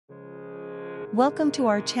Welcome to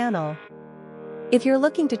our channel. If you're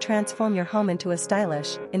looking to transform your home into a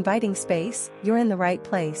stylish, inviting space, you're in the right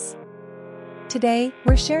place. Today,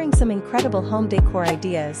 we're sharing some incredible home decor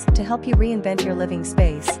ideas to help you reinvent your living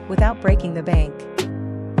space without breaking the bank.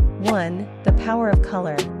 1. The power of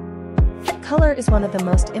color. Color is one of the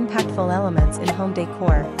most impactful elements in home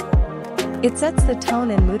decor. It sets the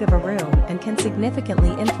tone and mood of a room and can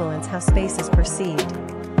significantly influence how space is perceived.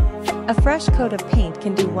 A fresh coat of paint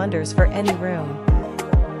can do wonders for any room.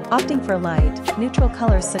 Opting for light, neutral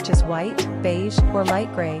colors such as white, beige, or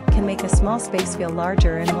light gray can make a small space feel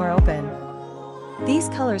larger and more open. These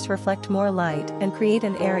colors reflect more light and create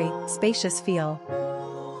an airy, spacious feel.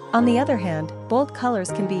 On the other hand, bold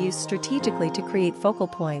colors can be used strategically to create focal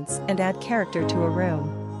points and add character to a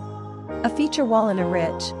room. A feature wall in a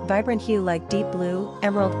rich, vibrant hue like deep blue,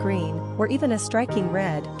 emerald green, or even a striking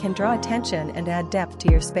red can draw attention and add depth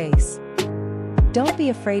to your space. Don't be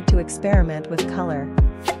afraid to experiment with color.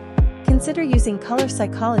 Consider using color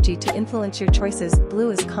psychology to influence your choices.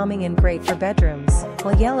 Blue is calming and great for bedrooms,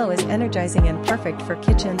 while yellow is energizing and perfect for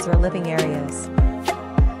kitchens or living areas.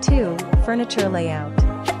 2. Furniture layout.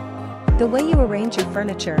 The way you arrange your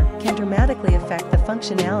furniture can dramatically affect the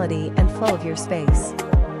functionality and flow of your space.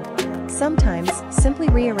 Sometimes, simply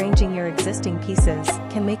rearranging your existing pieces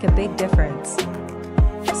can make a big difference.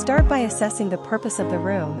 Start by assessing the purpose of the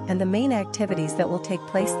room and the main activities that will take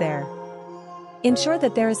place there. Ensure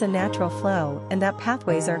that there is a natural flow and that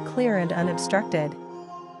pathways are clear and unobstructed.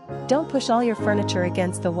 Don't push all your furniture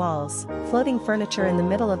against the walls. Floating furniture in the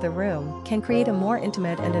middle of the room can create a more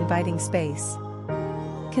intimate and inviting space.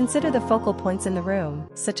 Consider the focal points in the room,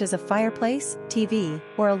 such as a fireplace, TV,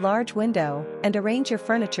 or a large window, and arrange your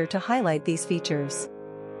furniture to highlight these features.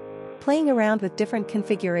 Playing around with different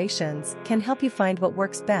configurations can help you find what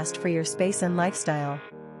works best for your space and lifestyle.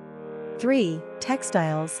 3.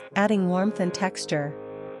 Textiles, adding warmth and texture.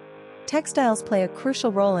 Textiles play a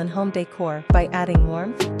crucial role in home decor by adding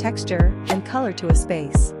warmth, texture, and color to a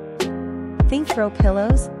space. Think throw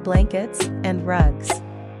pillows, blankets, and rugs.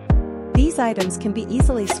 These items can be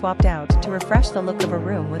easily swapped out to refresh the look of a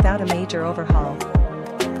room without a major overhaul.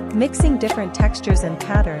 Mixing different textures and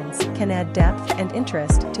patterns can add depth and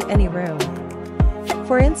interest to any room.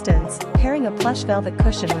 For instance, pairing a plush velvet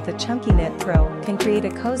cushion with a chunky knit throw can create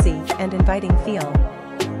a cozy and inviting feel.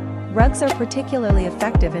 Rugs are particularly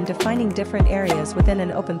effective in defining different areas within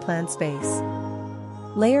an open-plan space.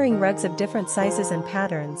 Layering rugs of different sizes and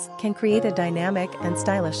patterns can create a dynamic and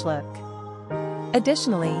stylish look.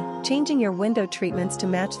 Additionally, changing your window treatments to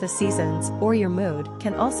match the seasons or your mood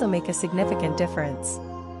can also make a significant difference.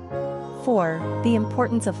 4. The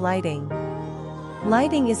importance of lighting.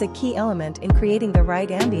 Lighting is a key element in creating the right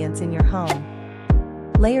ambience in your home.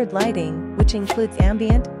 Layered lighting, which includes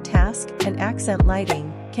ambient, task, and accent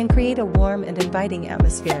lighting, can create a warm and inviting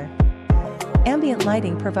atmosphere. Ambient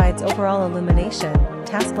lighting provides overall illumination,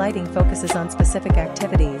 task lighting focuses on specific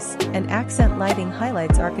activities, and accent lighting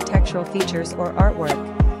highlights architectural features or artwork.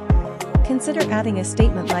 Consider adding a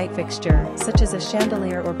statement light fixture, such as a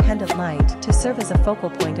chandelier or pendant light, to serve as a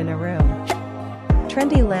focal point in a room.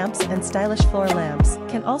 Trendy lamps and stylish floor lamps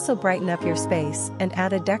can also brighten up your space and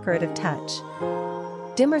add a decorative touch.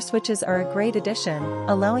 Dimmer switches are a great addition,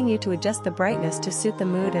 allowing you to adjust the brightness to suit the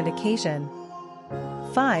mood and occasion.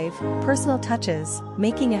 5. Personal touches,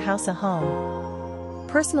 making a house a home.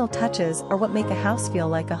 Personal touches are what make a house feel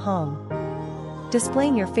like a home.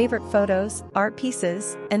 Displaying your favorite photos, art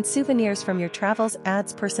pieces, and souvenirs from your travels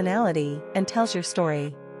adds personality and tells your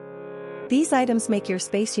story. These items make your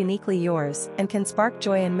space uniquely yours and can spark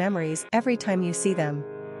joy and memories every time you see them.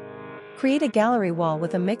 Create a gallery wall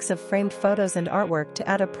with a mix of framed photos and artwork to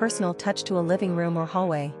add a personal touch to a living room or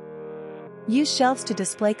hallway. Use shelves to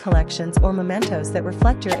display collections or mementos that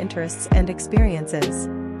reflect your interests and experiences.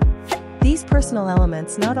 These personal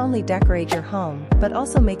elements not only decorate your home but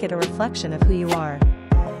also make it a reflection of who you are.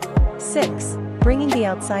 6. Bringing the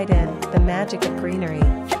outside in, the magic of greenery.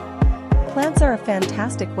 Plants are a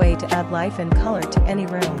fantastic way to add life and color to any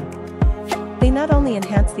room. They not only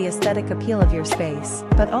enhance the aesthetic appeal of your space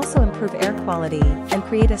but also improve air quality and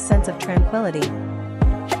create a sense of tranquility.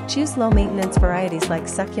 Choose low-maintenance varieties like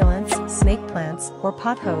succulents, snake plants, or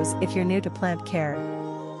pothos if you're new to plant care.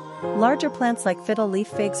 Larger plants like fiddle leaf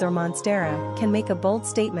figs or monstera can make a bold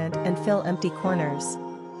statement and fill empty corners.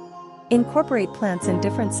 Incorporate plants in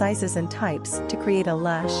different sizes and types to create a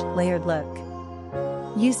lush, layered look.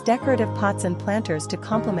 Use decorative pots and planters to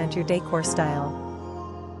complement your decor style.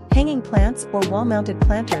 Hanging plants or wall-mounted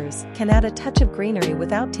planters can add a touch of greenery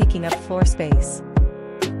without taking up floor space.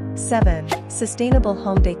 7. Sustainable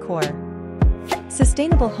home decor.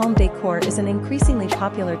 Sustainable home decor is an increasingly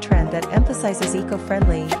popular trend that emphasizes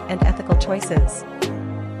eco-friendly and ethical choices.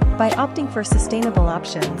 By opting for sustainable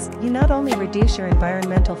options, you not only reduce your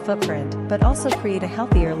environmental footprint but also create a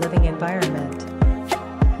healthier living environment.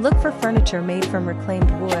 Look for furniture made from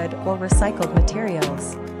reclaimed wood or recycled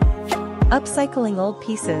materials. Upcycling old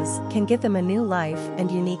pieces can give them a new life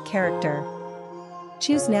and unique character.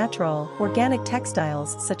 Choose natural, organic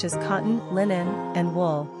textiles such as cotton, linen, and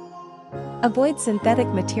wool. Avoid synthetic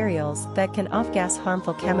materials that can off-gas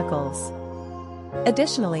harmful chemicals.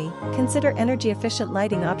 Additionally, consider energy-efficient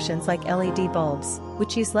lighting options like LED bulbs,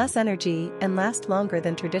 which use less energy and last longer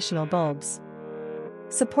than traditional bulbs.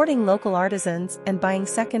 Supporting local artisans and buying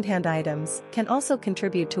second-hand items can also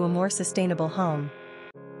contribute to a more sustainable home.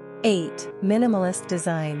 8. Minimalist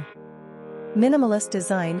design. Minimalist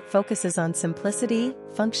design focuses on simplicity,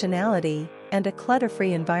 functionality, and a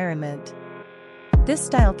clutter-free environment. This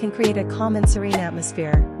style can create a calm and serene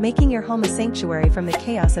atmosphere, making your home a sanctuary from the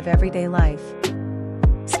chaos of everyday life.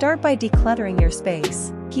 Start by decluttering your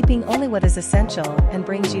space, keeping only what is essential and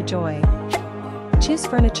brings you joy. Choose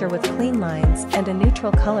furniture with clean lines and a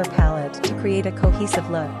neutral color palette to create a cohesive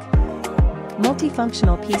look.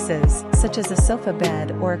 Multifunctional pieces, such as a sofa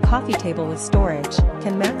bed or a coffee table with storage,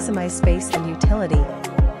 can maximize space and utility.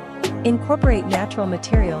 Incorporate natural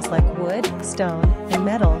materials like wood, stone, and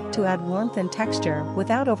metal to add warmth and texture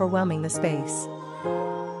without overwhelming the space.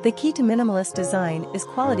 The key to minimalist design is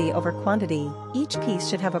quality over quantity. Each piece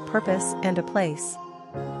should have a purpose and a place.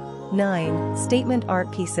 9. Statement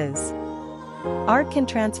art pieces. Art can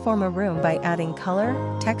transform a room by adding color,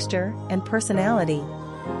 texture, and personality.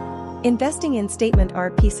 Investing in statement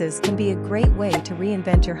art pieces can be a great way to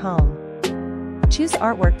reinvent your home. Choose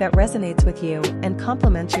artwork that resonates with you and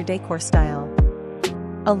complements your decor style.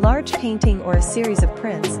 A large painting or a series of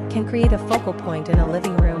prints can create a focal point in a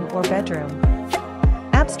living room or bedroom.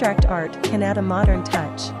 Abstract art can add a modern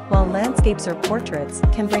touch, while landscapes or portraits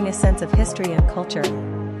can bring a sense of history and culture.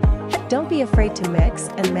 Don't be afraid to mix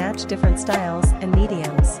and match different styles and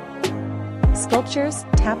mediums. Sculptures,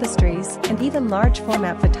 tapestries, and even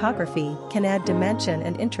large-format photography can add dimension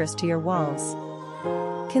and interest to your walls.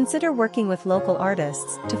 Consider working with local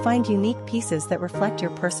artists to find unique pieces that reflect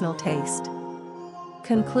your personal taste.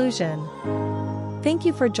 Conclusion. Thank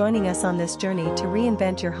you for joining us on this journey to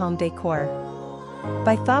reinvent your home decor.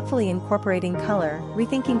 By thoughtfully incorporating color,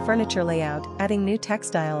 rethinking furniture layout, adding new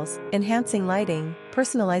textiles, enhancing lighting,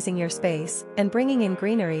 personalizing your space, and bringing in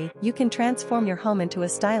greenery, you can transform your home into a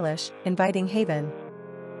stylish, inviting haven.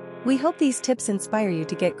 We hope these tips inspire you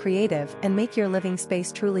to get creative and make your living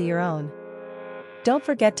space truly your own. Don't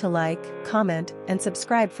forget to like, comment, and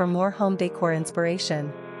subscribe for more home decor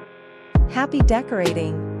inspiration. Happy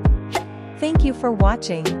decorating! Thank you for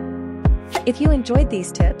watching. If you enjoyed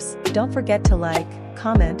these tips, don't forget to like,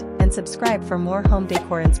 comment, and subscribe for more home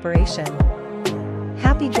decor inspiration.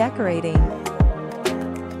 Happy decorating!